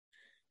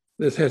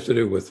This has to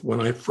do with when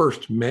I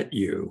first met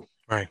you.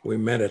 Right. We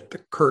met at the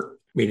CURT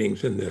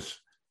meetings in this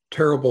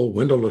terrible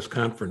windowless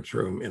conference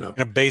room in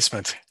a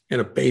basement. In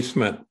a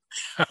basement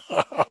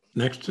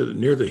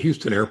near the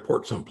Houston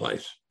airport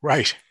someplace.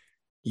 Right.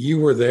 You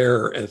were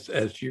there as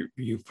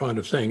you fond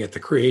of saying at the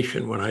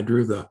creation when I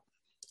drew the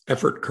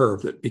effort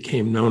curve that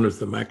became known as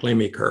the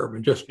MacLeamy Curve.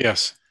 And just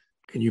yes,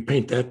 can you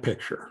paint that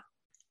picture?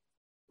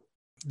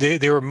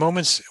 There were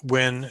moments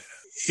when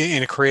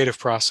in a creative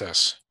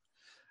process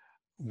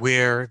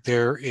where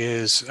there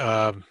is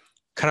kind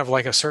of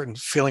like a certain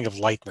feeling of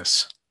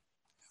lightness,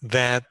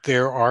 that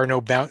there are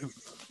no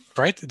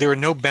right? There are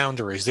no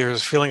boundaries.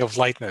 There's a feeling of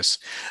lightness,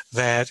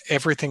 that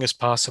everything is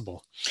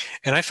possible.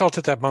 And I felt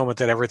at that moment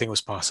that everything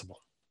was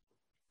possible.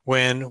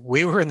 When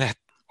we were in that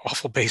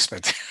awful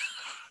basement,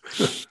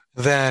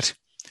 that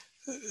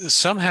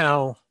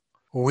somehow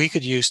we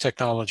could use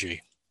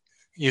technology,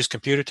 use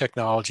computer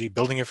technology,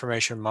 building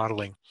information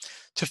modeling,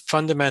 to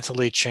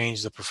fundamentally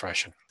change the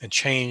profession and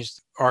change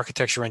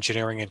architecture,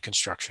 engineering, and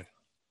construction.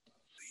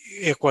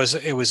 It was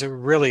a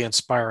really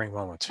inspiring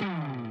moment.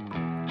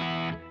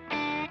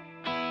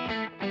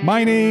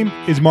 My name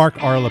is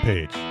Mark R.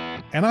 LePage,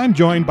 and I'm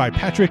joined by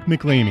Patrick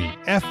MacLeamy,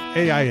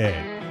 FAIA,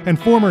 and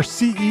former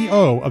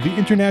CEO of the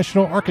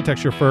international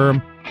architecture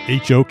firm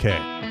HOK.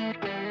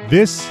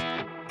 This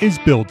is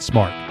Build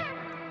Smart.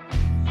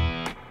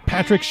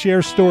 Patrick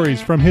shares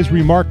stories from his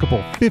remarkable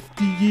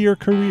 50-year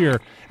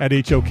career at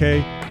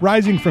HOK,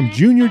 rising from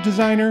junior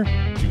designer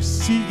to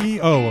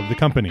CEO of the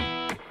company.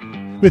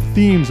 With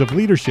themes of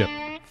leadership,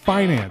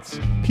 finance,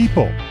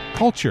 people,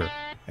 culture,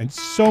 and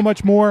so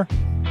much more,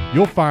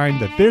 you'll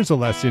find that there's a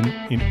lesson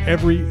in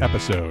every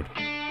episode.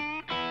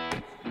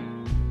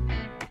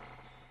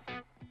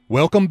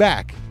 Welcome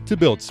back to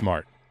Build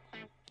Smart.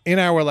 In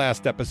our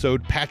last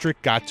episode,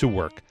 Patrick got to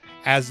work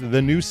as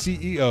the new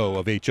CEO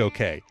of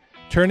HOK,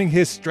 turning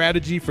his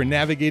strategy for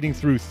navigating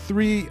through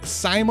 3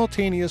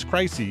 simultaneous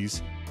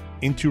crises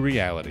into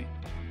reality.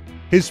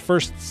 His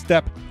first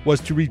step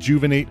was to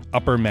rejuvenate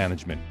upper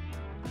management.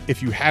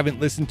 If you haven't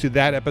listened to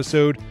that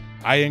episode,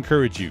 I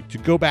encourage you to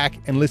go back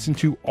and listen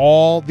to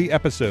all the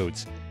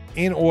episodes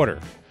in order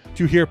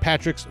to hear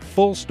Patrick's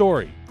full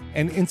story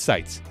and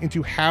insights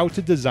into how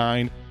to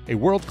design a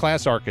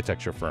world-class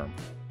architecture firm.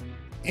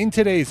 In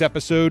today's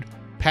episode,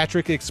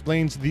 Patrick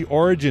explains the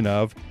origin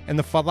of and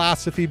the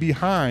philosophy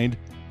behind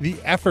the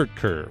effort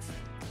curve,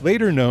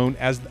 later known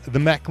as the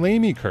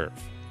MacLeamy Curve,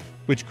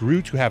 which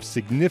grew to have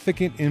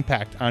significant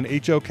impact on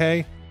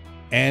HOK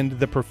and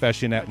the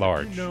profession at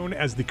large. Known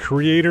as the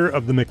creator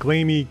of the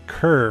MacLeamy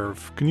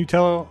Curve. Can you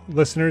tell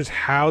listeners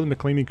how the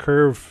MacLeamy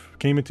Curve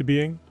came into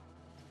being?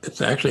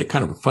 It's actually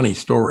kind of a funny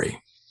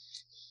story.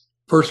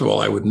 First of all,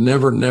 I would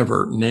never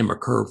name a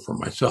curve for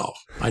myself.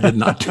 I did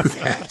not do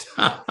that.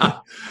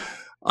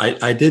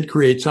 I did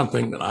create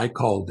something that I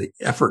called the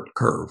effort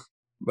curve,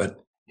 but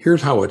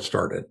here's how it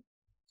started.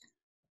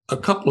 A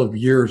couple of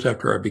years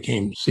after I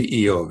became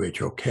CEO of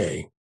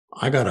HOK,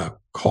 I got a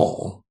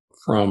call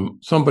from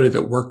somebody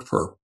that worked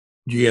for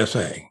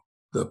GSA,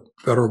 the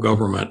federal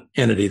government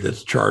entity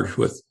that's charged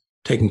with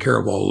taking care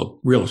of all the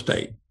real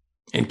estate,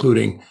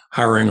 including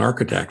hiring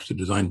architects to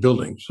design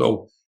buildings.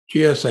 So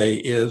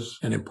GSA is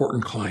an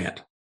important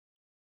client.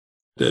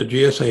 The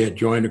GSA had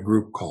joined a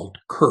group called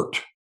CURT,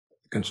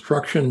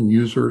 Construction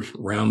Users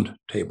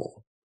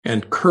Roundtable.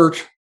 And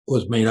CURT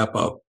was made up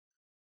of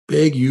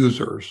big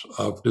users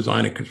of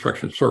design and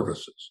construction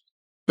services,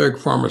 big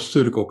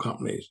pharmaceutical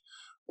companies,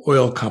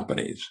 oil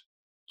companies,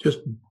 just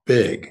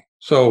big.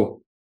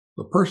 So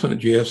the person at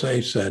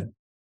GSA said,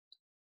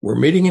 "We're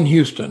meeting in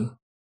Houston.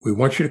 We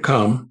want you to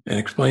come and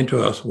explain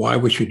to us why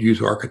we should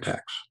use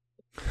architects."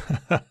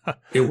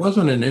 It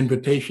wasn't an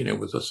invitation, it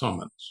was a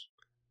summons.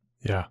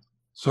 Yeah.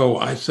 So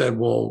I said,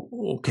 "Well,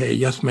 okay,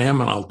 yes,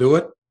 ma'am, and I'll do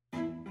it."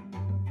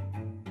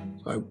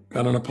 So I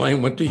got on a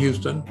plane, went to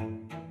Houston.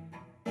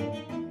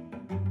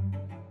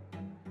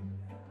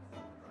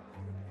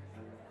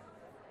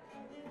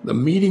 The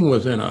meeting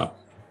was in a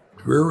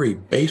dreary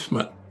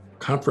basement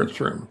conference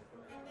room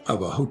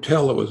of a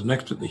hotel that was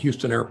next to the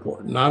Houston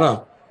airport.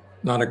 Not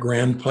a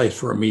grand place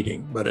for a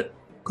meeting, but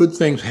good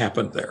things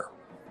happened there.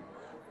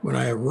 When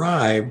I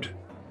arrived,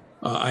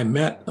 I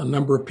met a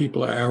number of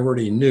people I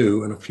already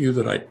knew and a few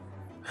that I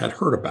had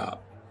heard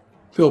about.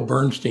 Phil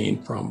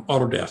Bernstein from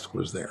Autodesk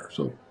was there.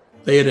 So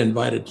they had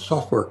invited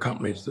software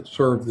companies that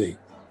served the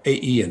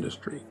AE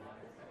industry.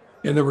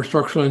 And there were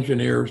structural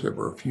engineers, there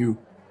were a few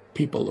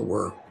people that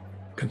were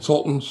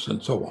consultants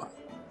and so on.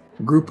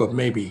 A group of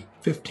maybe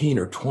 15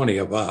 or 20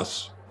 of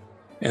us.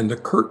 And the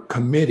CURT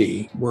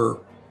committee were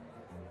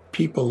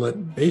people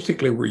that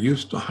basically were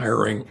used to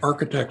hiring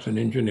architects and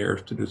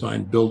engineers to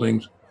design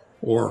buildings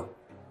or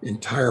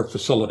entire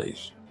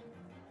facilities.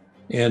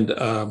 And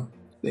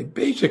they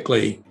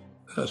basically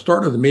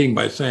started the meeting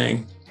by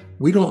saying,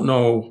 "We don't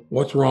know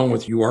what's wrong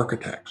with you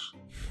architects."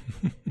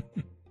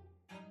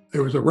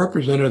 There was a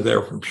representative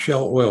there from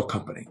Shell Oil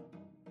Company,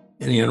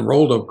 and he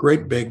unrolled a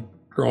great big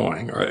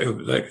drawing, or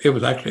it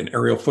was actually an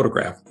aerial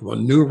photograph of a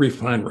new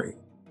refinery.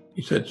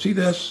 He said, "See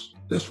this?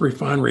 this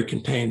refinery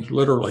contains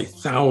literally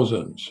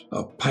thousands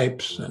of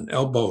pipes and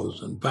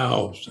elbows and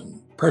valves and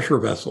pressure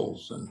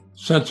vessels and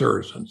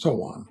sensors and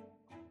so on.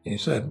 And he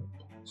said,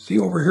 see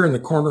over here in the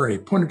corner, and he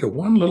pointed to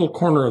one little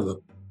corner of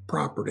the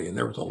property, and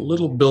there was a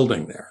little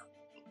building there.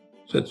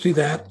 He said, see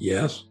that?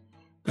 Yes,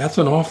 that's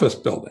an office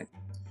building.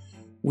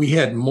 We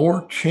had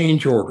more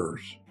change orders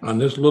on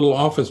this little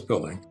office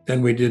building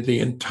than we did the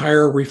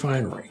entire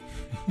refinery.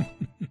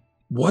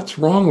 What's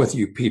wrong with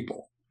you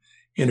people?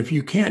 And if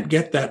you can't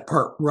get that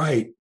part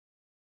right,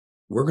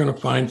 we're going to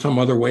find some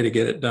other way to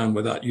get it done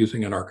without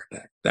using an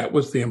architect. That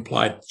was the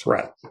implied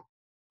threat.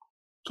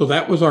 So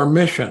that was our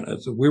mission,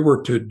 is that we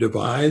were to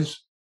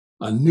devise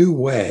a new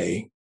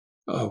way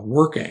of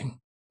working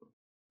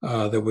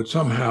that would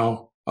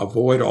somehow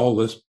avoid all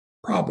this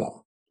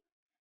problem.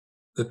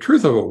 The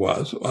truth of it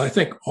was, I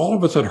think all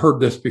of us had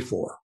heard this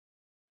before.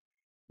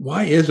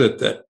 Why is it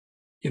that,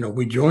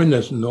 we joined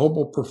this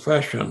noble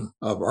profession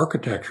of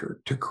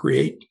architecture to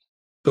create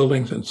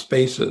buildings and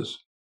spaces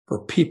for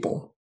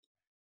people,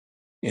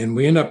 and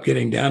we end up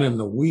getting down in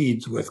the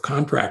weeds with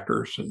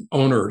contractors and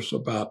owners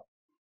about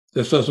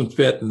this doesn't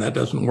fit and that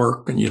doesn't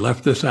work and you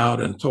left this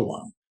out and so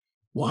on?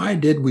 Why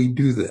did we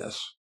do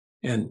this?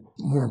 And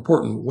more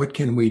important, what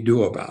can we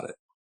do about it?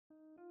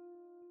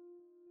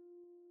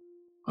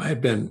 I had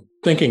been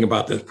thinking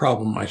about this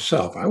problem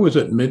myself. I was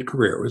at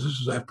mid-career. This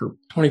is after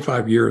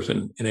 25 years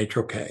in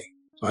HOK.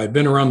 So I had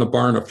been around the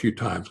barn a few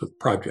times with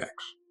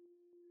projects.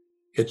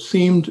 It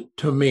seemed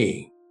to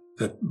me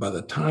that by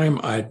the time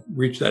I'd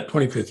reached that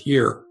 25th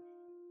year,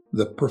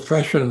 the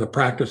profession and the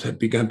practice had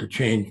begun to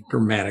change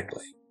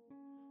dramatically.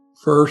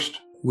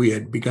 First, we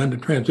had begun to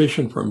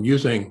transition from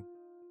using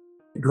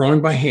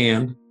drawing by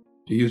hand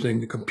to using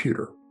the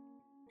computer.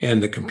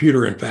 And the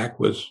computer, in fact,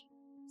 was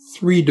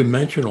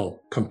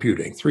three-dimensional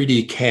computing,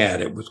 3D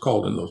CAD, it was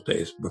called in those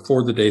days,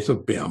 before the days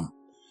of BIM.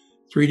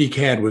 3D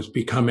CAD was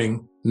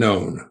becoming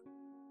known.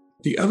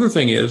 The other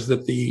thing is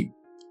that the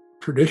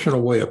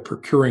traditional way of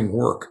procuring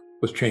work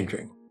was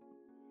changing.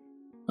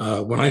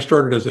 When I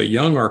started as a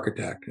young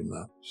architect in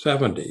the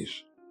 70s,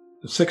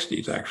 the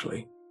 60s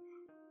actually,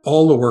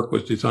 all the work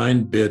was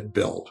design, bid,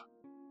 build.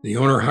 The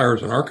owner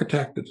hires an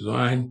architect to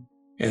design,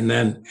 and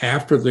then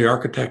after the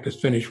architect is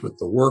finished with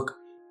the work,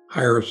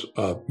 hires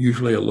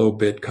usually a low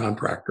bid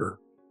contractor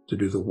to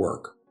do the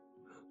work.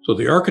 So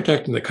the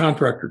architect and the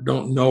contractor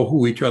don't know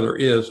who each other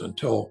is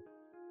until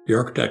the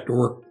architect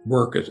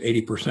work is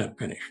 80%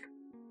 finished.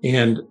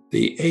 And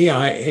the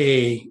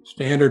AIA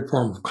standard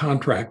form of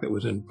contract that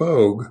was in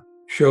vogue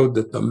showed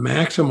that the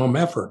maximum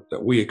effort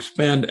that we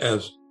expend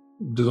as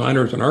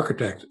designers and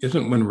architects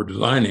isn't when we're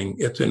designing,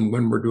 it's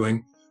when we're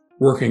doing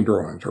working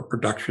drawings or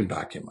production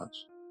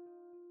documents.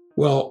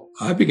 Well,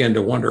 I began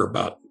to wonder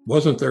about,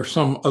 wasn't there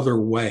some other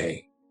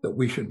way that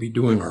we should be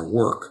doing our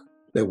work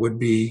that would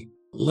be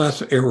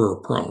less error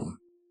prone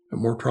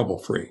and more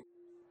trouble-free?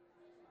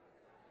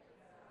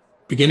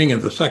 Beginning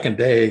of the second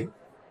day,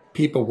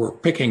 people were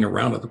picking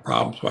around at the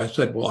problem. So I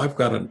said, well, I've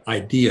got an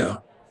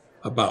idea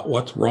about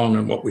what's wrong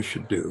and what we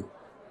should do.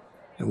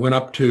 And went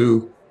up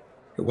to,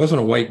 it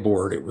wasn't a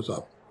whiteboard, it was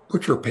a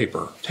butcher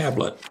paper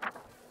tablet.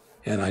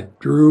 And I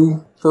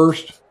drew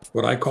first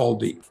what I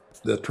called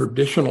the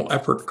traditional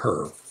effort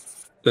curve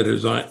that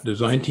a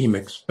design team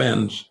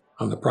expends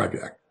on the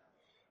project.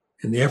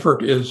 And the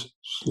effort is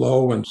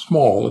slow and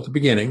small at the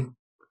beginning,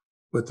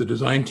 with the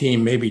design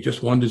team, maybe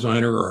just one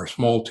designer or a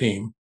small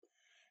team.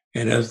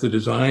 And as the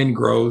design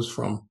grows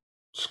from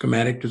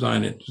schematic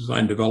design and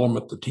design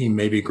development, the team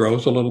maybe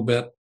grows a little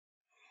bit.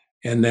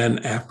 And then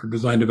after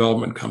design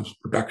development comes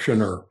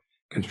production or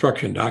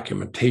construction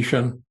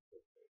documentation,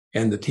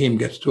 and the team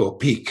gets to a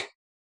peak.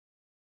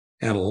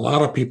 And a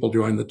lot of people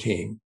join the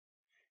team.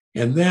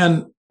 And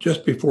then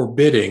just before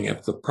bidding,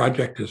 if the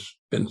project has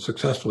been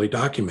successfully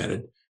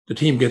documented, the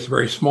team gets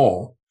very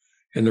small.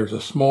 And there's a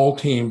small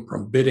team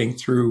from bidding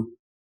through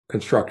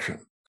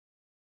construction.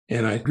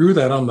 And I drew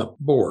that on the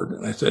board.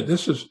 And I said,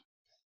 this is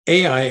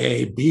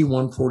AIA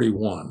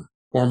B141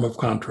 form of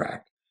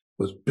contract,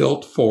 was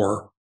built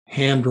for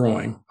hand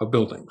drawing of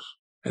buildings.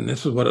 And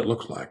this is what it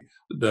looks like.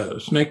 The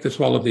snake that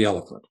swallowed the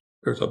elephant.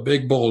 There's a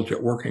big bulge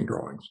at working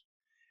drawings.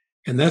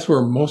 And that's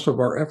where most of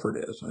our effort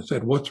is. I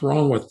said, what's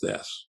wrong with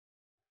this?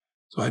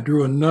 So I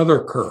drew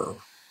another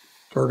curve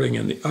starting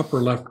in the upper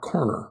left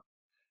corner.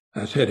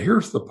 I said,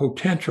 here's the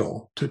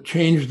potential to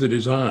change the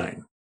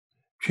design.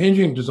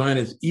 Changing design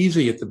is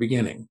easy at the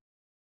beginning.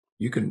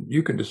 You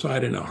can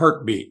decide in a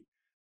heartbeat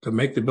to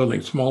make the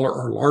building smaller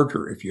or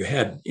larger if you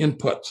had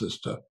inputs as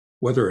to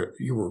whether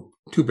you were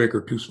too big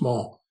or too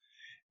small.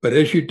 But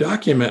as you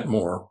document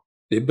more,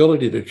 the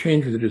ability to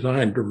change the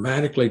design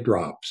dramatically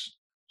drops.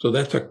 So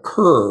that's a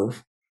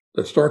curve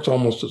that starts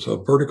almost as a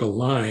vertical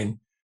line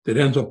that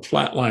ends up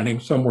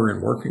flatlining somewhere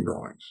in working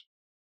drawings.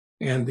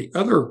 And the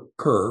other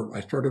curve, I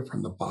started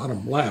from the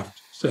bottom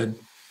left, said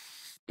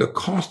the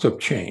cost of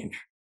change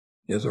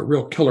is a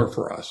real killer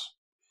for us.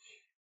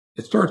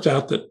 It starts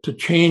out that to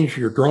change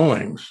your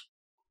drawings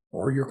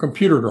or your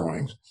computer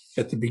drawings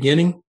at the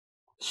beginning,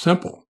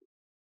 simple.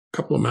 A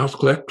couple of mouse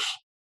clicks,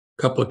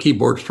 a couple of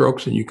keyboard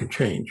strokes, and you can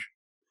change.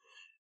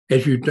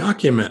 As you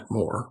document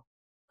more,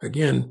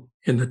 again,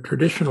 in the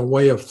traditional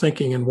way of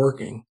thinking and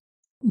working,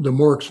 the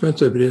more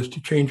expensive it is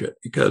to change it,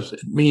 because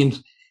it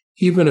means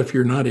even if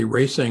you're not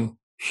erasing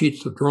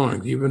sheets of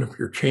drawings, even if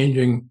you're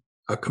changing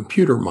a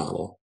computer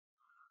model,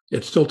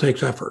 it still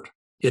takes effort.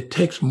 It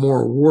takes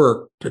more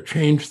work to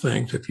change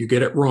things if you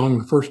get it wrong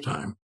the first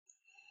time.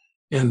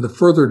 And the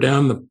further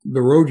down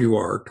the road you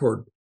are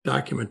toward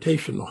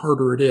documentation, the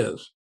harder it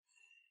is.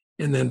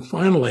 And then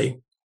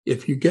finally,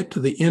 if you get to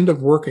the end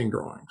of working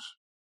drawings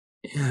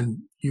and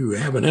you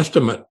have an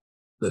estimate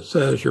that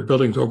says your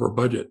building's over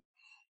budget,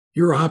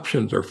 your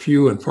options are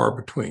few and far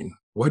between.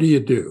 What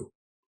do?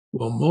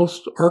 Well,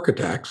 most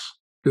architects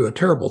do a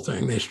terrible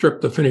thing. They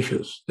strip the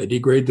finishes. They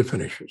degrade the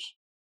finishes.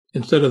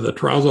 Instead of the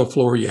terrazzo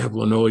floor, you have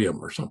linoleum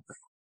or something.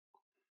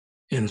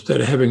 And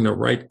instead of having the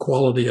right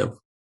quality of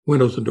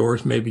windows and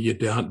doors, maybe you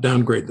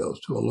downgrade those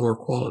to a lower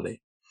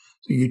quality.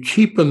 So you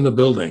cheapen the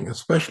building,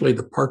 especially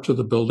the parts of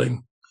the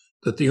building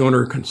that the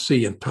owner can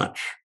see and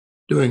touch,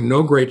 doing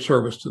no great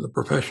service to the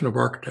profession of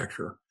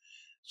architecture.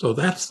 So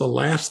that's the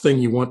last thing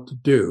you want to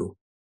do.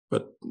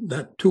 But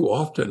that too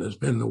often has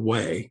been the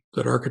way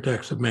that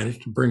architects have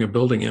managed to bring a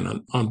building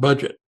in on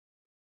budget.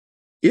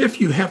 If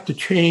you have to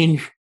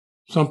change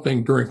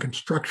something during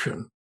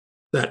construction,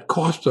 that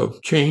cost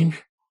of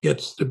change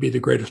gets to be the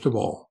greatest of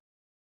all.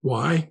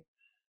 Why?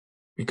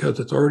 Because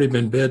it's already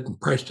been bid and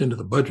priced into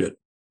the budget.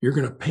 You're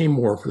going to pay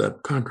more for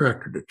that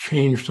contractor to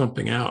change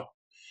something out.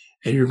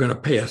 And you're going to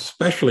pay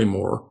especially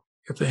more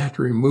if they have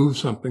to remove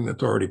something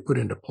that's already put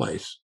into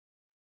place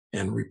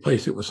and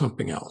replace it with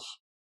something else.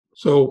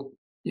 So,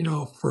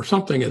 for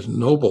something as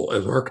noble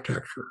as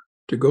architecture,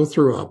 to go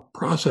through a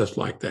process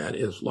like that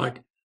is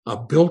like a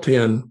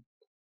built-in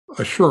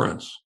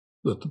assurance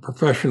that the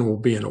profession will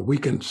be in a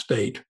weakened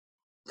state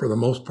for the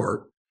most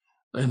part,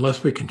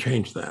 unless we can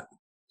change that.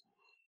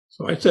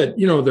 So I said,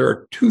 there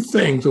are two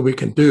things that we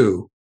can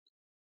do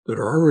that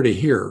are already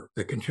here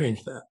that can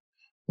change that.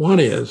 One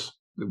is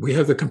that we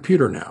have the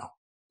computer now,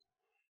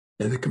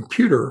 and the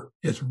computer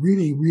is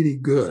really, really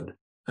good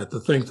at the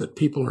things that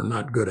people are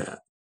not good at.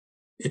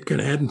 It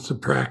can add and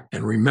subtract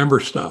and remember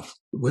stuff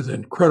with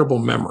incredible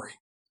memory.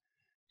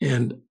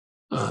 And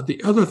the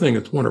other thing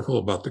that's wonderful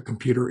about the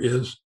computer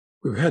is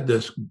we've had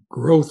this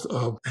growth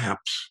of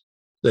apps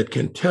that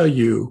can tell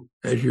you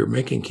as you're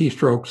making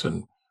keystrokes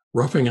and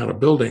roughing out a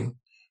building,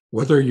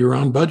 whether you're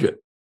on budget,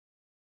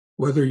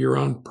 whether you're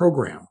on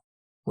program,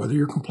 whether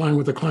you're complying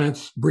with the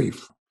client's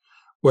brief,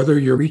 whether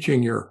you're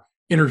reaching your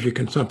energy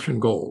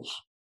consumption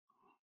goals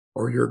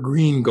or your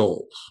green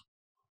goals,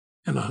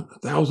 and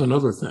 1,000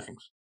 other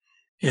things.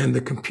 And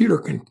the computer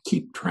can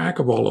keep track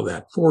of all of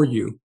that for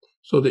you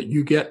so that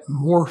you get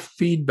more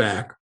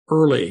feedback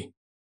early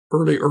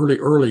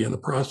in the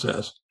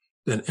process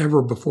than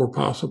ever before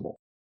possible.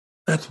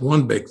 That's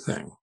one big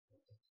thing.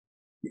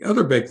 The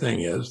other big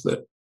thing is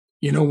that,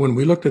 when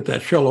we looked at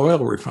that Shell oil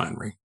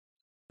refinery,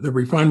 the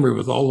refinery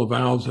with all the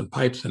valves and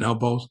pipes and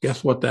elbows,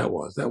 guess what that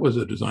was? That was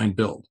a design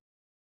build.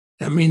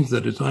 That means the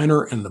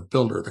designer and the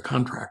builder, the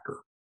contractor,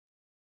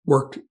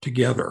 worked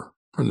together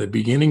from the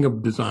beginning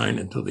of design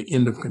until the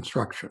end of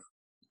construction.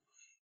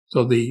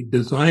 So the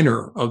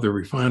designer of the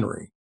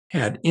refinery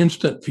had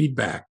instant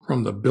feedback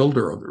from the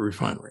builder of the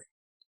refinery.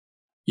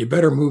 You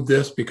better move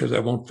this because I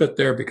won't fit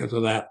there because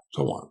of that,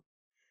 so on.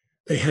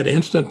 They had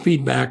instant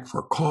feedback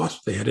for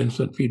cost. They had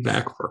instant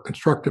feedback for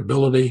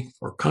constructability,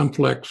 for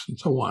conflicts, and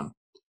so on.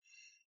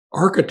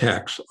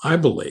 Architects, I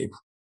believe,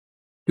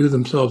 do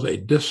themselves a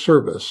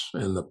disservice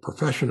and the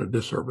profession a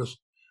disservice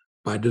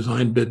by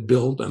design, bid,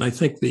 build. And I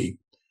think the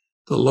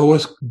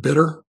lowest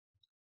bidder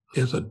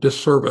is a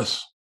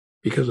disservice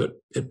because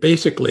it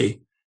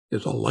basically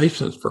is a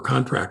license for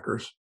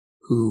contractors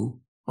who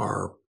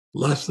have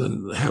less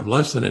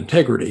than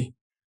integrity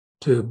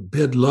to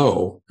bid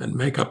low and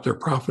make up their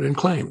profit in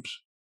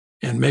claims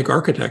and make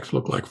architects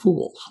look like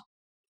fools.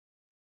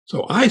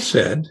 So I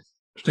said,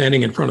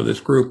 standing in front of this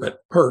group at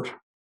PERT,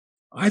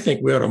 I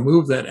think we ought to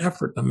move that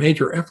effort, the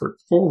major effort,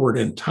 forward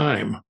in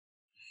time.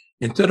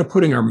 Instead of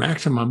putting our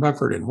maximum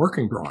effort in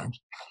working drawings,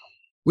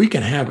 we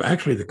can have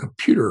actually the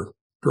computer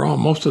draw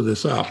most of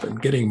this up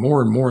and getting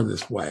more and more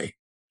this way,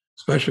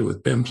 especially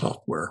with BIM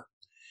software.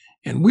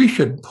 And we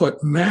should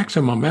put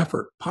maximum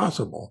effort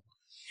possible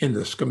in the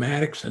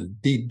schematics and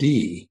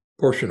DD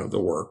portion of the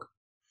work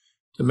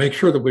to make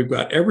sure that we've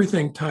got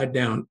everything tied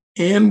down,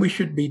 and we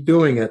should be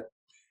doing it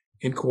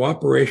in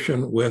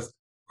cooperation with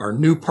our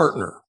new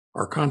partner,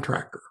 our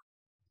contractor.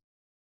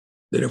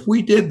 That if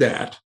we did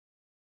that,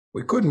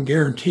 we couldn't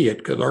guarantee it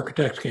because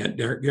architects can't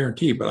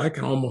guarantee, but I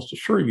can almost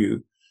assure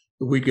you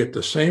that we get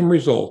the same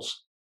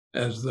results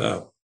as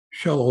the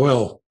Shell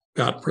oil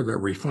got for the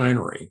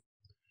refinery.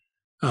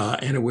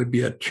 And it would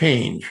be a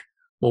change.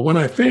 Well, when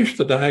I finished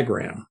the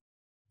diagram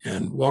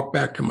and walked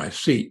back to my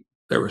seat,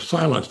 there was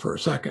silence for a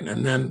second.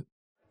 And then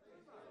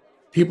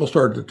people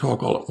started to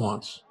talk all at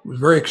once. It was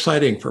very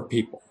exciting for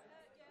people.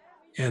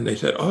 And they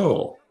said,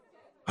 oh,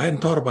 I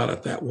hadn't thought about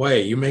it that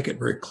way. You make it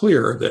very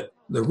clear that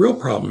the real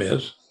problem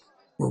is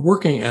we're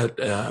working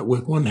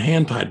with one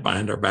hand tied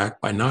behind our back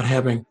by not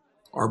having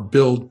our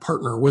build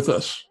partner with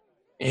us.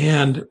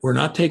 And we're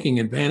not taking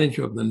advantage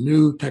of the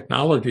new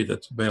technology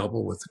that's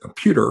available with the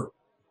computer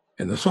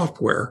and the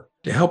software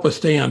to help us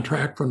stay on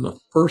track from the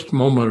first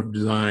moment of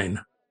design,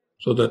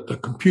 so that the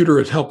computer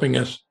is helping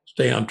us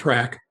stay on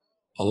track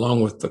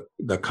along with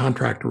the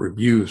contractor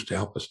reviews to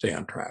help us stay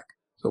on track.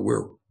 So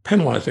we're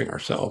penalizing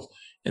ourselves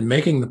and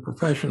making the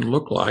profession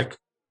look like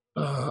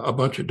a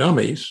bunch of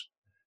dummies,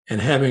 and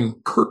having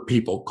CERT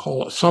people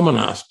summon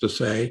us to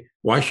say,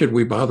 why should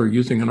we bother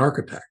using an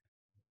architect?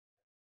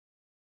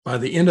 By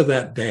the end of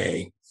that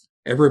day,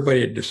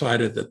 everybody had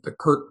decided that the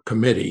CERT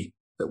committee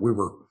that we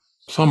were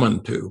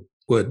summoned to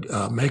would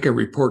make a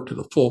report to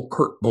the full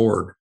CERT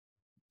board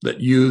that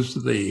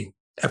used the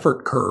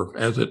effort curve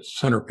as its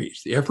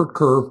centerpiece, the effort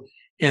curve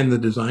and the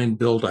design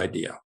build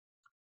idea.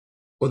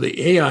 Well,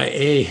 the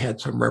AIA had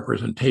some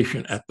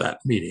representation at that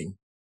meeting,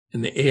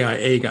 and the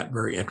AIA got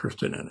very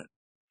interested in it.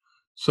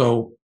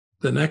 So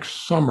the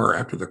next summer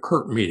after the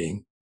CERT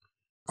meeting,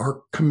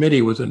 our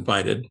committee was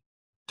invited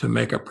to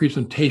make a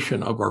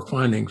presentation of our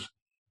findings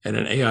at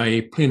an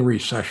AIA plenary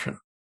session.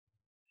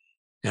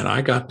 And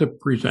I got to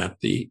present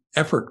the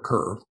effort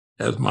curve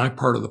as my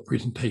part of the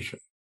presentation.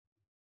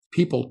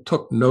 People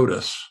took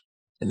notice,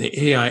 and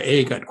the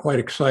AIA got quite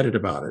excited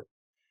about it,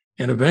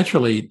 and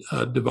eventually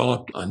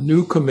developed a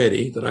new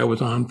committee that I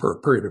was on for a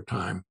period of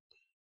time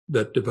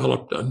that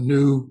developed a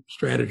new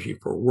strategy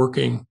for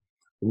working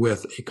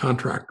with a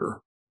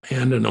contractor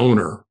and an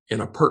owner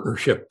in a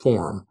partnership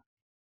form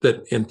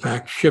that in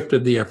fact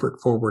shifted the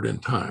effort forward in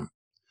time.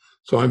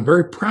 So I'm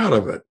very proud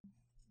of it,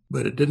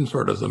 but it didn't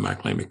start as the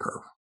MacLeamy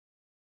Curve.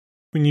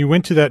 When you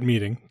went to that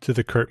meeting, to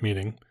the CERT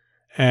meeting,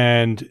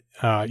 and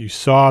you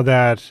saw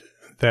that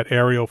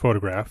aerial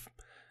photograph,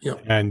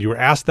 Yep. and you were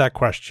asked that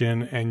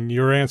question, and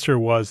your answer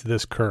was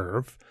this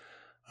curve.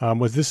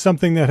 Was this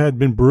something that had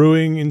been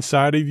brewing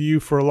inside of you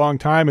for a long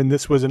time, and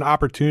this was an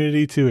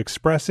opportunity to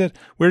express it?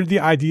 Where did the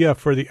idea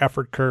for the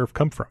effort curve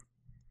come from?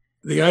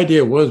 The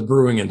idea was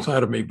brewing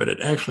inside of me, but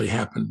it actually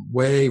happened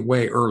way,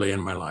 way early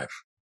in my life.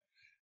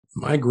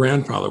 My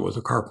grandfather was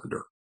a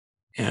carpenter,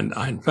 and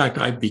in fact,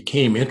 I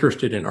became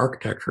interested in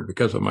architecture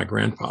because of my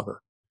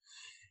grandfather.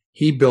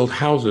 He built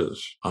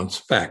houses on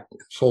spec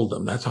and sold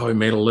them. That's how he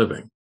made a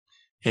living.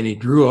 And he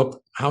drew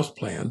up house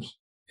plans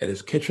at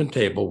his kitchen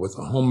table with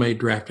a homemade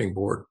drafting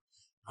board,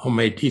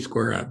 homemade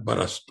T-square, but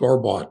a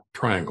store-bought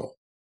triangle.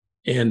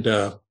 And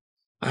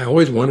I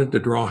always wanted to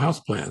draw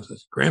house plans. I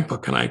said, Grandpa,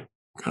 can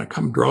I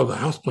come draw the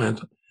house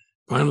plans?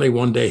 Finally,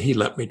 one day he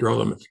let me draw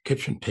them at the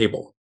kitchen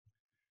table.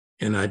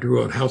 And I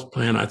drew a house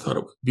plan. I thought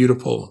it was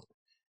beautiful.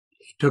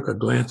 He took a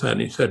glance at it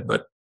and he said,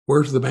 but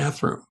where's the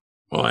bathroom?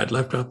 Well, I'd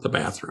left out the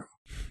bathroom.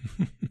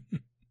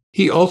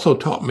 He also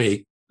taught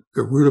me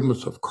the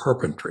rudiments of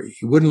carpentry.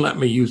 He wouldn't let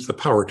me use the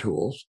power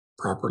tools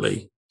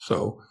properly,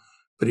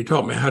 but he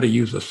taught me how to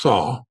use a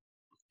saw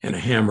and a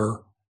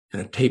hammer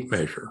and a tape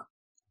measure.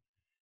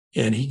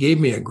 And he gave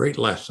me a great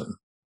lesson.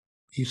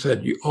 He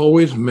said, you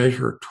always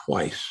measure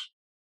twice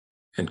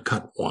and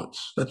cut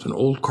once. That's an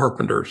old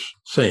carpenter's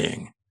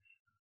saying.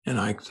 And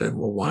I said,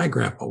 well, why,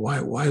 Grandpa?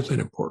 Why is that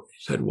important?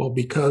 He said, well,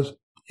 because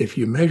if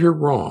you measure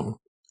wrong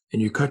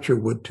and you cut your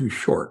wood too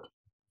short,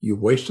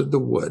 you've wasted the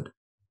wood.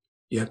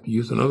 You have to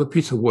use another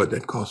piece of wood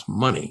that costs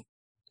money.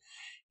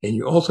 And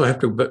you also have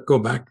to go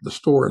back to the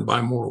store and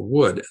buy more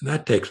wood, and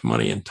that takes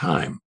money and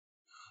time.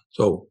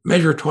 So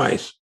measure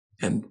twice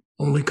and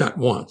only cut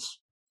once.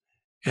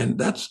 And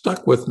that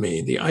stuck with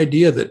me. The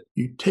idea that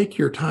you take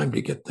your time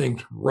to get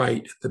things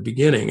right at the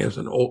beginning is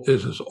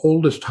as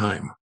old as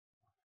time.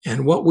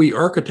 And what we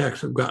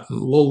architects have gotten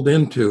lulled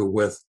into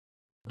with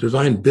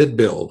design bid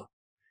build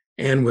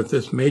and with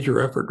this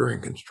major effort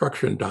during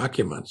construction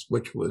documents,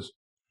 which was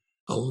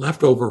a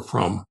leftover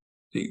from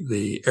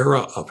the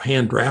era of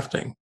hand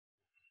drafting,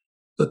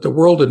 that the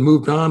world had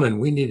moved on and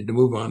we needed to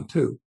move on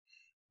too.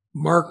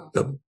 Mark,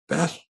 the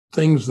best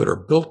things that are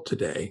built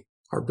today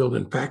are built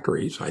in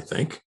factories, I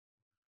think,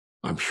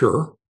 I'm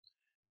sure.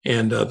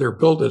 And they're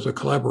built as a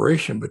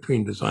collaboration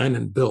between design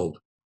and build.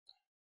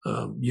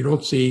 You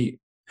don't see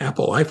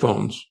Apple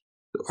iPhones,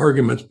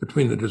 arguments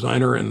between the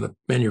designer and the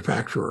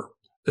manufacturer.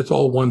 It's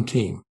all one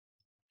team.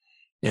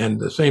 And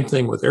the same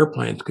thing with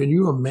airplanes. Can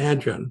you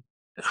imagine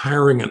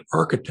hiring an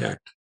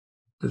architect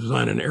to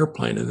design an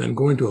airplane and then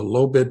going to a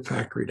low bid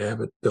factory to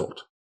have it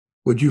built?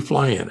 Would you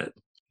fly in it?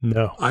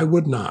 No. I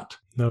would not.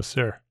 No,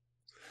 sir.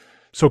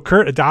 So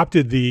CERT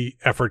adopted the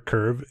effort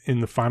curve in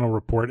the final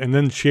report and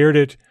then shared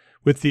it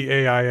with the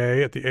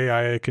AIA at the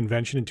AIA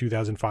convention in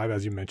 2005,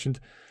 as you mentioned.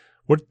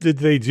 What did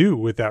they do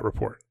with that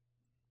report?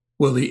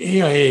 Well,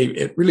 the AIA,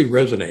 it really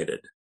resonated.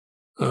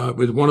 It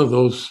was one of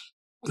those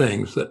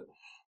things that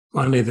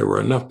finally there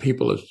were enough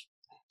people that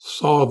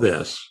saw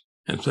this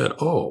and said,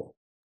 oh,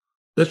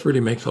 this really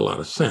makes a lot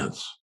of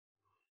sense,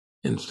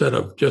 instead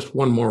of just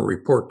one more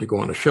report to go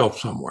on a shelf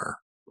somewhere.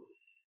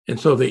 And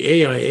so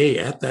the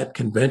AIA at that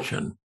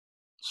convention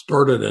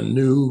started a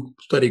new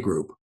study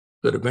group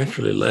that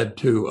eventually led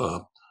to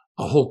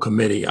a whole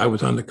committee. I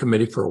was on the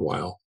committee for a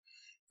while.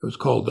 It was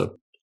called the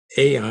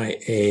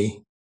AIA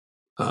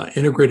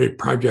Integrated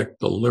Project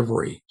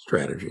Delivery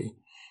Strategy,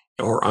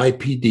 or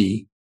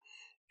IPD.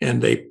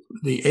 And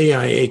the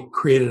AIA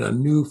created a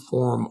new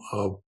form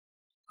of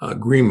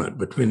agreement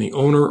between the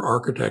owner,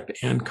 architect,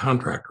 and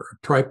contractor,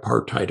 a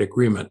tripartite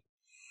agreement,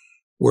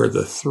 where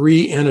the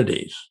three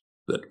entities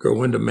that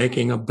go into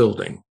making a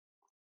building,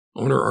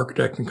 owner,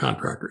 architect, and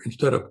contractor,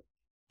 instead of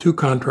two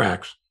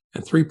contracts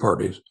and three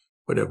parties,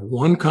 would have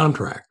one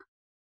contract,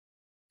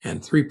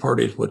 and three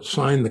parties would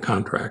sign the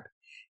contract,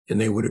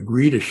 and they would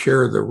agree to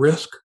share the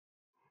risk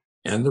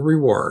and the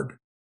reward,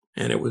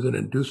 and it was an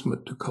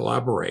inducement to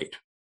collaborate,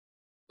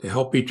 to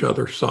help each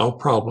other solve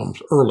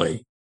problems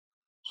early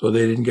so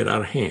they didn't get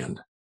out of hand.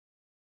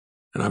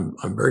 And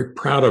I'm very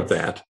proud of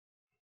that.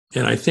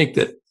 And I think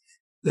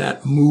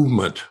that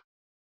movement,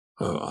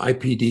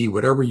 IPD,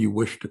 whatever you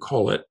wish to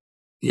call it,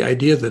 the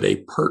idea that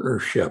a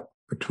partnership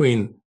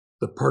between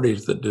the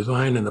parties that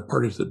design and the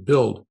parties that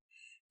build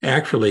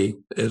actually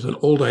is an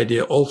old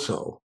idea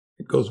also.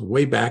 It goes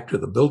way back to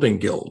the building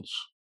guilds,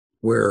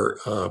 where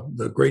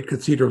the great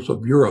cathedrals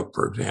of Europe,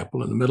 for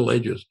example, in the Middle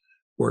Ages,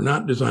 were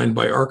not designed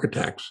by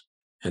architects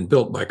and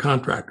built by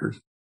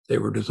contractors. They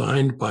were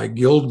designed by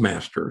guild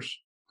masters,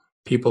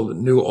 people that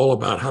knew all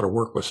about how to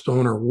work with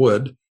stone or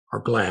wood or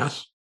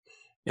glass,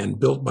 and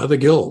built by the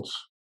guilds.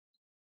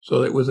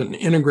 So it was an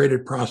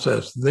integrated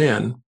process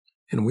then,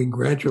 and we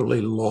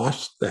gradually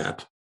lost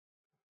that.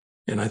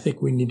 And I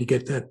think we need to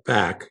get that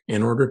back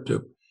in order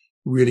to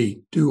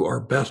really do our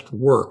best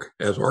work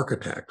as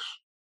architects.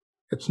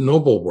 It's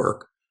noble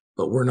work,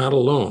 but we're not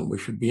alone. We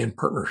should be in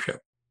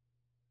partnership.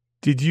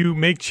 Did you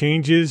make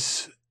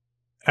changes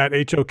at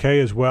HOK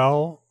as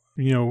well?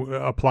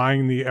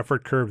 Applying the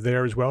effort curve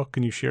there as well?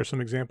 Can you share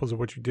some examples of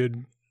what you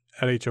did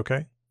at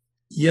HOK?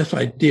 Yes,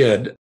 I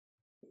did.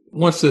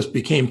 Once this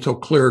became so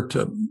clear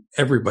to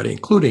everybody,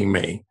 including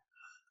me,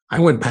 I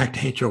went back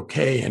to HOK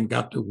and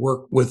got to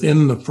work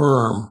within the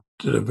firm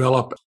to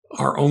develop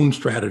our own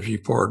strategy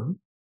for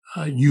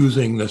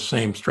using this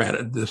same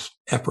this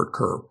effort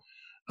curve,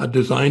 a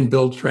design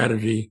build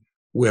strategy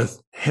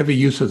with heavy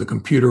use of the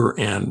computer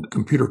and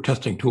computer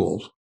testing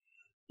tools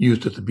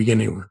used at the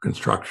beginning of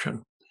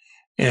construction.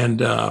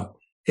 And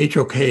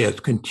HOK has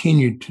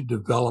continued to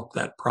develop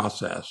that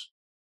process.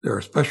 There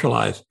are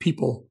specialized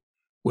people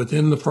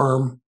within the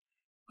firm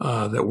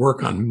that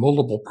work on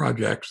multiple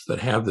projects that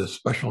have this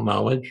special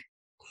knowledge,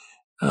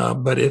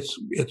 but it's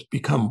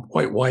become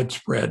quite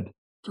widespread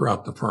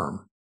throughout the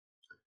firm.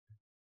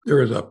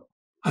 There is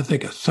I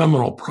think, a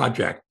seminal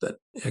project that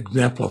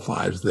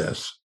exemplifies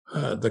this,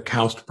 the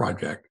KAUST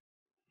project.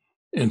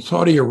 In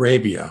Saudi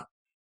Arabia,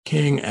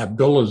 King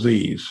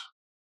Abdulaziz,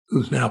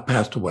 who's now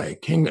passed away,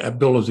 King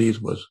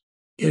Abdulaziz was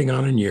getting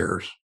on in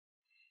years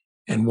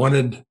and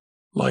wanted,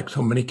 like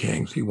so many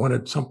kings, he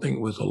wanted something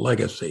that was a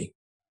legacy,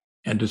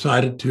 and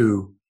decided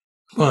to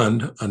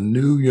fund a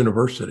new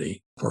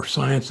university for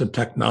science and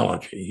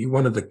technology. He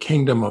wanted the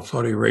kingdom of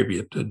Saudi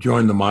Arabia to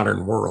join the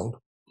modern world.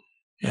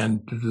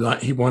 And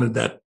he wanted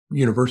that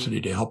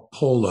university to help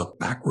pull the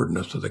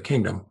backwardness of the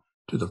kingdom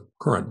to the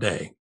current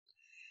day.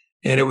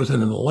 And it was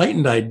an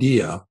enlightened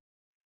idea.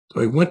 So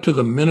he went to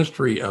the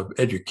Ministry of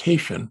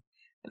Education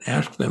and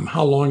asked them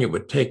how long it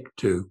would take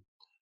to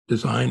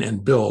design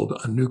and build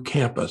a new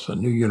campus, a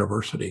new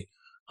university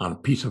on a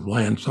piece of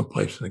land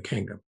someplace in the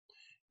kingdom.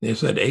 They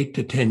said 8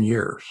 to 10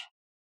 years.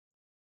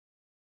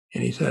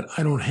 And he said,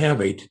 I don't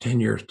have 8 to 10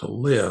 years to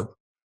live.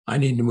 I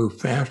need to move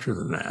faster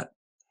than that.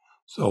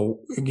 So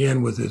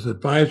again, with his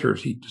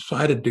advisors, he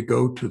decided to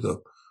go to the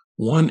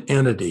one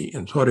entity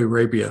in Saudi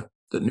Arabia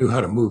that knew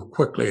how to move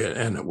quickly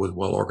and it was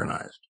well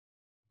organized,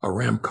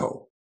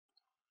 Aramco.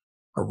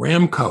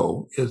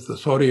 Aramco is the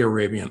Saudi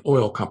Arabian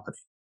oil company.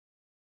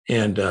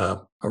 And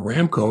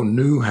Aramco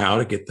knew how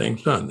to get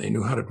things done. They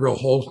knew how to drill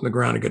holes in the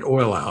ground to get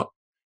oil out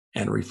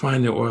and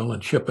refine the oil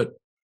and ship it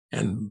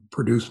and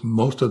produce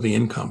most of the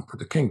income for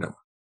the kingdom.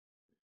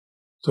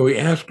 So he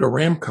asked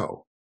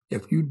Aramco,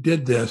 if you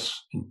did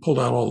this and pulled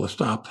out all the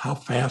stops, how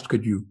fast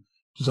could you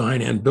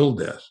design and build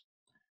this?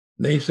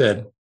 And they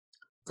said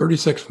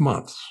 36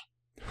 months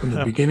from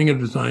the beginning of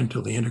design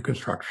till the end of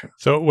construction.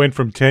 So it went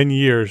from 10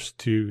 years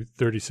to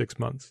 36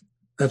 months.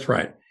 That's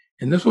right.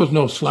 And this was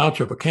no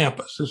slouch of a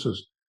campus. This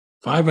is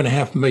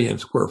 5.5 million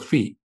square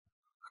feet,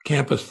 a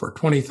campus for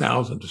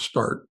 20,000 to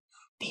start,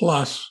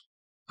 plus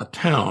a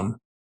town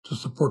to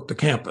support the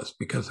campus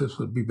because this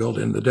would be built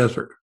in the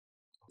desert.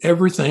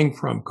 Everything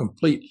from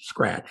complete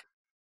scratch.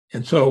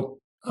 And so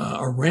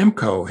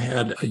Aramco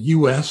had a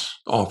U.S.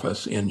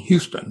 office in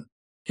Houston,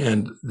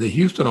 and the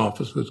Houston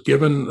office was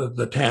given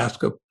the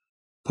task of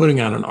putting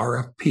out an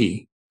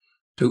RFP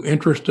to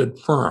interested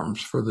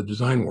firms for the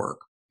design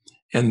work.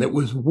 And it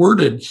was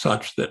worded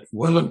such that it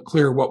wasn't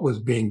clear what was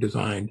being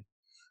designed,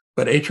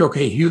 but HOK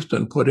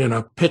Houston put in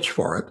a pitch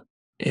for it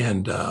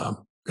and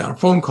got a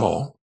phone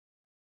call.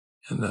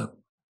 And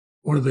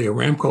one of the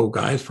Aramco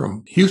guys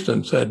from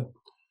Houston said,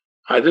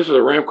 hi, this is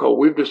Aramco.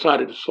 We've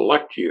decided to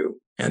select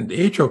you. And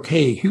the HOK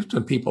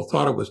Houston people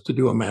thought it was to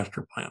do a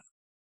master plan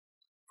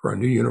for a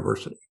new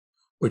university,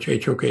 which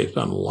HOK has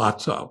done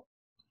lots of.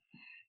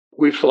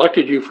 we've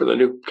selected you for the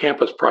new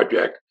campus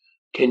project.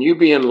 Can you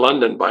be in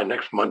London by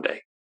next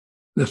Monday?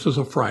 This is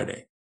a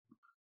Friday.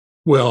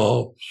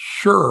 Well,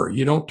 sure,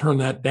 you don't turn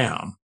that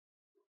down.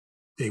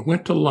 They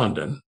went to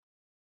London.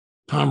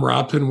 Tom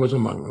Robson was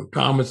among them.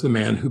 Tom is the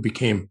man who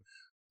became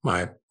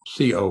my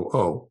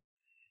COO.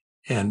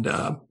 And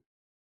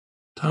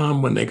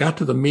Tom, when they got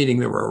to the meeting,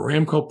 there were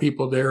Aramco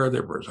people there.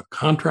 There was a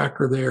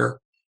contractor there.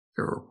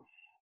 There were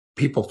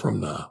people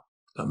from the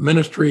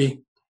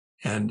ministry.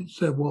 And he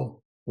said,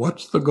 well,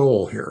 what's the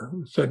goal here?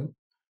 He said,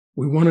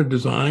 we want to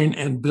design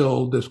and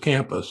build this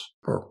campus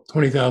for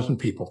 20,000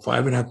 people,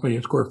 5.5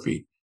 million square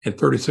feet in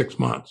 36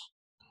 months.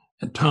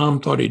 And Tom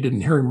thought he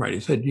didn't hear him right. He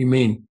said, you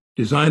mean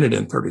design it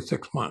in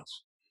 36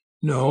 months?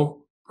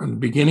 No, from the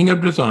beginning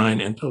of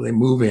design until they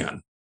move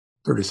in,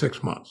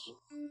 36 months.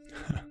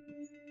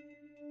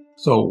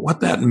 So what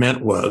that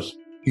meant was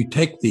you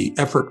take the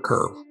effort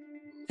curve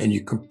and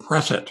you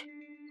compress it.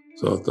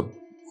 So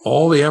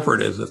all the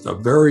effort is at the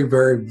very,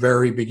 very,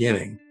 very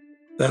beginning.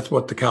 That's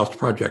what the KAUST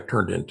project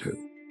turned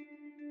into.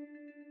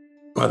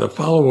 By the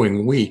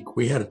following week,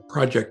 we had a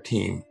project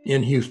team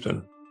in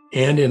Houston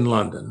and in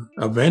London.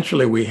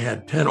 Eventually, we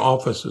had 10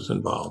 offices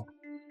involved,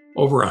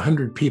 over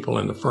 100 people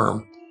in the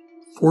firm.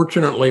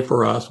 Fortunately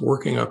for us,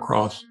 working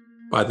across,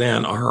 by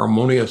then, a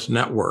harmonious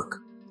network,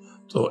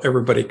 so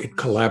everybody could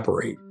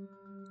collaborate.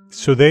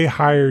 So they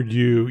hired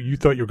you. You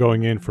thought you were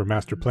going in for a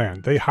master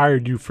plan. They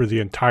hired you for the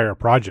entire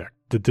project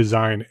to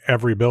design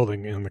every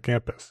building in the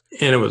campus.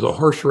 And it was a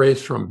horse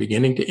race from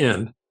beginning to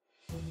end.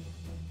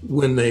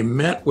 When they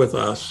met with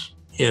us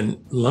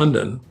in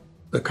London,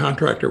 the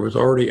contractor was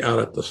already out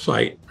at the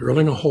site,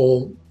 drilling a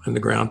hole in the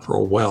ground for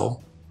a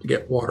well to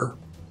get water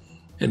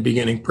and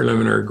beginning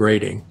preliminary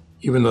grading,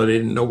 even though they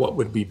didn't know what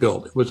would be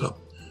built. It was a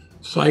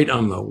site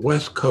on the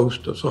west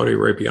coast of Saudi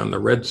Arabia on the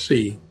Red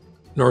Sea,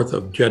 north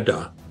of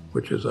Jeddah,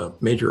 which is a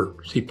major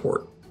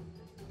seaport.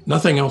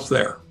 Nothing else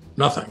there,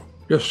 nothing,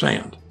 just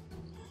sand.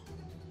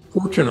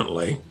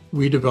 Fortunately,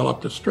 we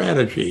developed a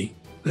strategy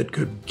that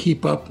could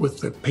keep up with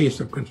the pace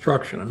of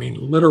construction. I mean,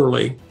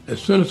 literally, as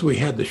soon as we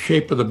had the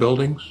shape of the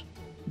buildings,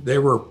 they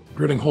were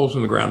drilling holes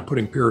in the ground,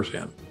 putting piers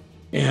in.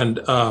 And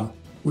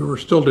we were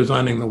still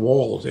designing the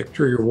walls, the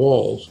exterior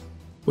walls,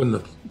 when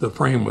the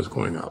frame was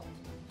going up.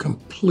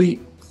 Complete,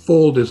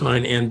 full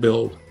design and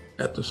build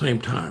at the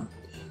same time.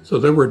 So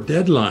there were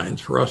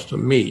deadlines for us to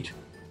meet,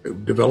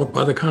 developed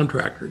by the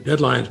contractor,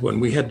 deadlines when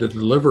we had to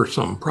deliver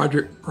some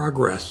project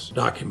progress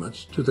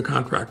documents to the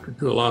contractor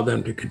to allow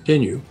them to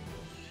continue.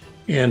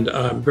 And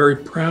I'm very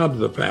proud of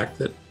the fact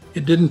that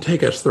it didn't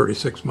take us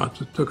 36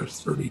 months, it took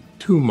us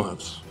 32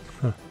 months.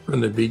 From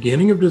the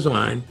beginning of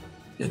design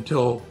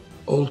until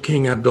old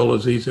King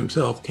Abdulaziz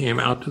himself came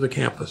out to the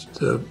campus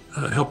to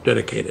help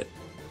dedicate it.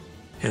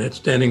 And it's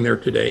standing there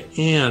today.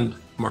 And,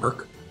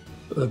 Mark,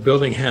 the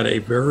building had a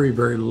very,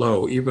 very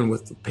low, even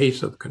with the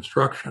pace of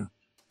construction,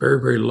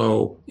 very, very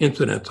low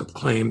incidence of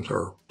claims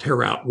or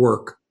tear out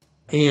work.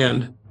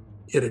 And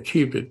it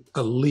achieved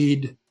a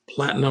LEED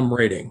Platinum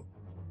rating.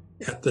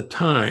 At the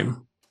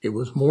time, it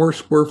was more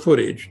square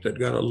footage that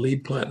got a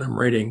LEED Platinum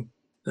rating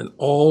than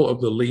all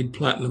of the LEED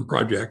Platinum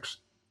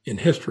projects in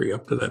history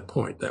up to that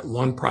point, that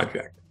one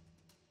project.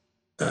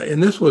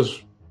 And this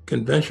was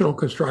conventional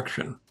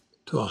construction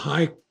to a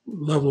high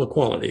level of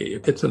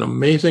quality. It's an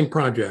amazing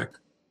project.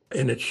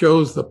 And it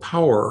shows the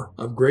power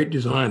of great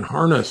design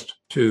harnessed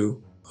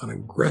to an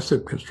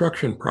aggressive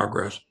construction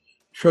progress. It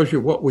shows you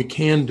what we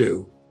can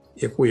do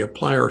if we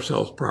apply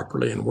ourselves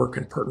properly and work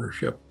in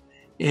partnership.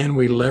 And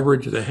we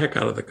leverage the heck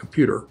out of the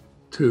computer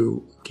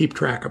to keep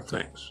track of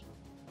things.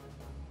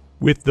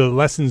 With the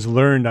lessons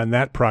learned on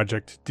that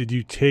project, did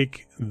you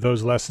take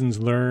those lessons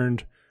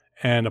learned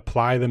and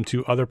apply them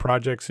to other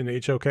projects in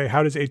HOK?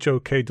 How does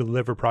HOK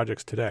deliver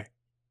projects today?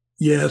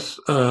 Yes,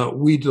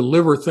 we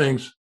deliver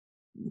things.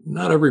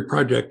 Not every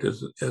project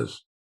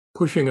is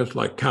pushing us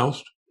like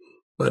KAUST,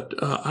 but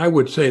I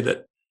would say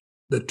that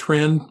the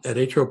trend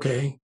at HOK,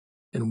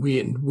 and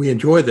we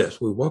enjoy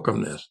this, we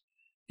welcome this,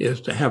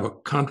 is to have a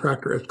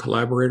contractor as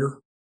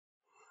collaborator.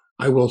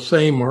 I will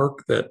say,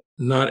 Mark, that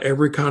not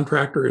every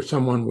contractor is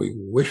someone we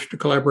wish to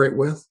collaborate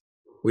with.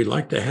 We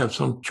like to have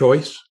some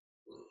choice.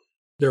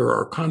 There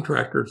are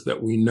contractors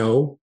that we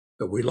know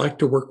that we like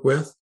to work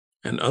with,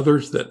 and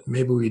others that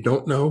maybe we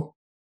don't know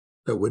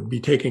that would be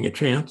taking a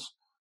chance,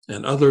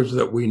 and others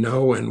that we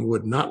know and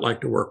would not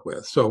like to work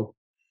with. So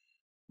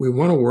we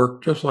want to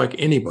work just like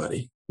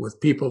anybody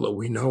with people that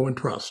we know and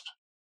trust.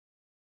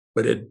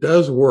 But it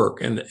does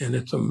work, and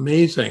it's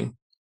amazing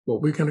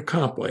what we can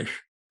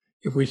accomplish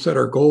if we set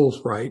our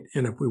goals right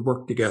and if we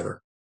work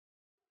together.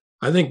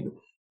 I think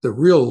the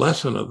real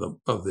lesson of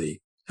the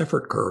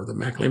effort curve, the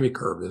MacLeamy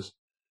curve, is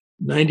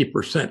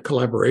 90%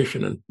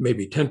 collaboration and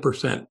maybe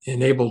 10%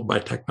 enabled by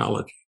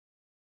technology.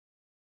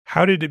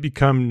 How did it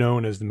become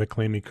known as the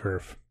MacLeamy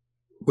Curve?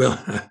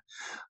 Well,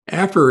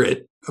 after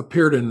it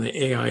appeared in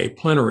the AIA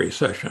plenary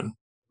session,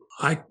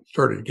 I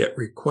started to get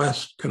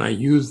requests, can I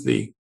use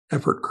the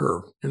effort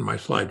curve in my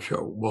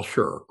slideshow? Well,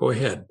 sure, go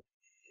ahead.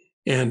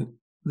 And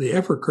the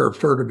effort curve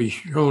started to be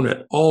shown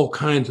at all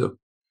kinds of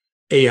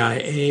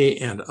AIA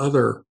and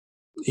other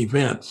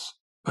events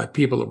by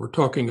people that were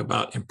talking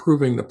about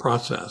improving the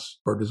process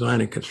for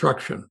design and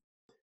construction.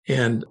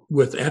 And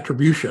with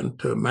attribution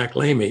to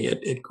MacLeamy,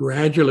 it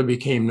gradually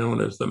became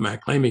known as the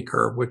MacLeamy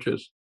Curve, which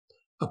is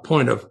a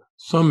point of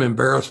some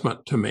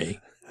embarrassment to me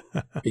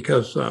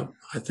because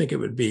I think it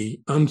would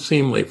be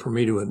unseemly for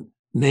me to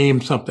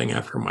name something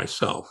after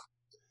myself.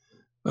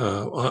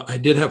 I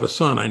did have a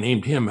son. I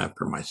named him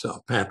after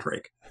myself,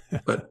 Patrick.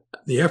 But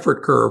the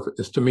effort curve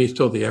is to me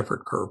still the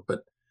effort curve.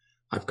 But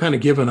I've kind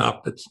of given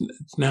up. It's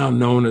now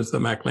known as the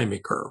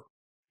MacLeamy Curve,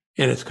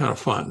 and it's kind of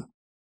fun.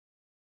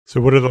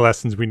 So what are the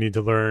lessons we need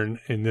to learn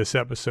in this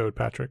episode,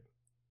 Patrick?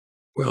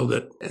 Well,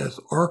 that as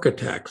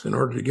architects, in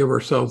order to give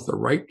ourselves the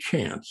right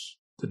chance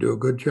to do a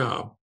good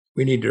job,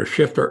 we need to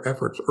shift our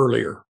efforts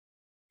earlier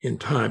in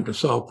time to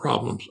solve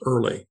problems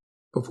early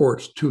before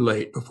it's too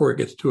late, before it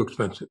gets too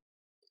expensive.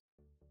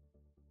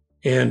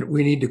 And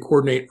we need to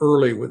coordinate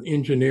early with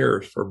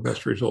engineers for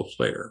best results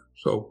later.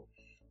 So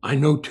I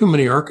know too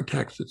many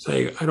architects that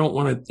say, I don't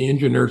want the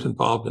engineers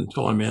involved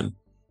until I'm in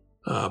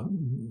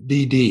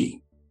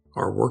DD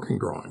or working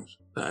drawings.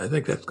 I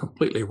think that's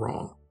completely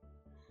wrong.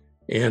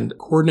 And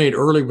coordinate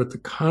early with the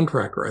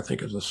contractor, I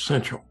think, is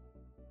essential.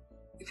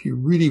 If you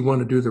really want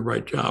to do the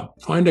right job,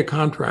 find a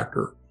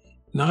contractor,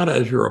 not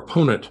as your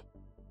opponent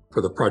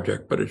for the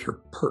project, but as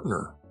your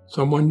partner,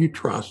 someone you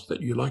trust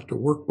that you like to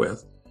work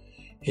with.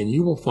 And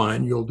you will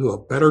find you'll do a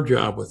better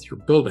job with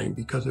your building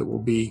because it will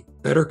be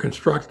better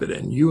constructed,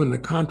 and you and the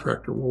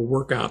contractor will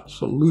work out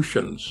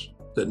solutions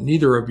that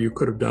neither of you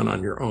could have done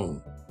on your own.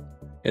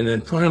 And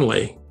then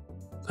finally,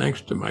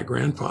 thanks to my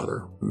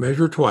grandfather,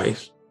 measure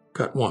twice,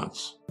 cut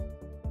once.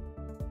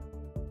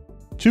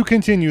 To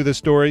continue the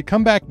story,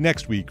 come back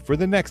next week for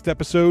the next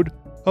episode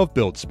of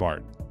Build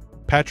Smart.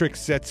 Patrick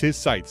sets his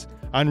sights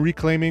on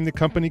reclaiming the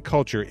company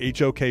culture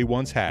HOK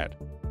once had.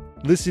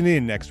 Listen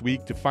in next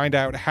week to find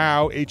out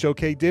how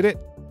HOK did it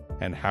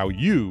and how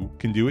you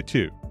can do it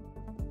too.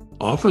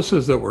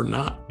 Offices that were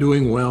not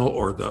doing well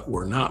or that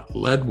were not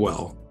led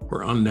well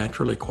were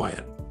unnaturally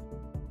quiet.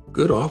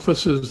 Good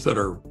offices that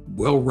are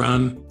well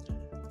run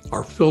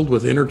are filled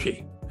with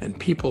energy, and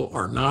people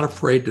are not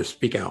afraid to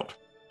speak out.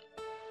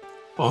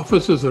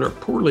 Offices that are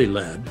poorly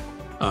led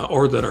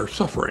or that are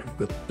suffering,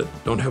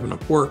 that don't have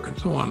enough work and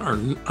so on, are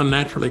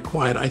unnaturally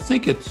quiet. I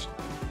think it's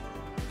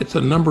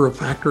a number of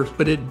factors,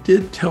 but it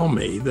did tell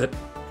me that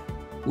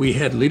we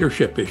had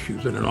leadership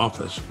issues in an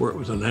office where it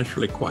was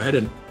unnaturally quiet,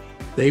 and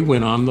they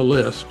went on the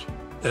list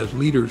as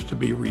leaders to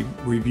be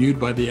reviewed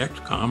by the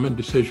XCOM, and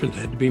decisions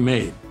had to be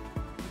made.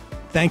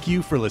 Thank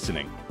you for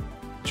listening.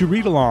 To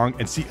read along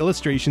and see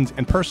illustrations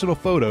and personal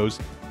photos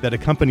that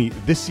accompany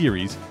this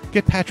series,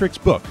 get Patrick's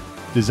book,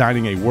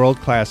 Designing a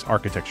World-Class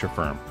Architecture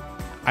Firm.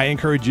 I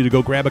encourage you to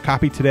go grab a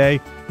copy today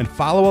and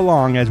follow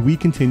along as we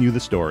continue the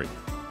story.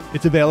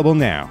 It's available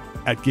now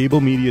at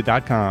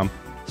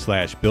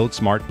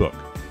gablemedia.com/buildsmartbook.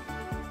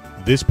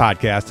 This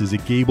podcast is a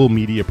Gable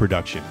Media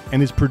production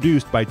and is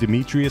produced by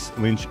Demetrius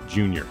Lynch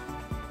Jr.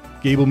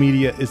 Gable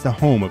Media is the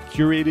home of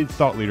curated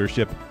thought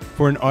leadership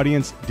for an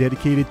audience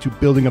dedicated to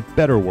building a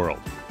better world.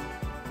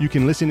 You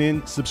can listen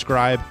in,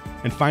 subscribe,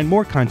 and find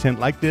more content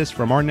like this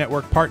from our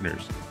network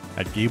partners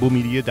at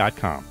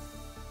gablemedia.com.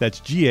 That's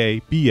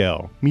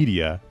GABL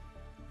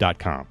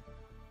media.com.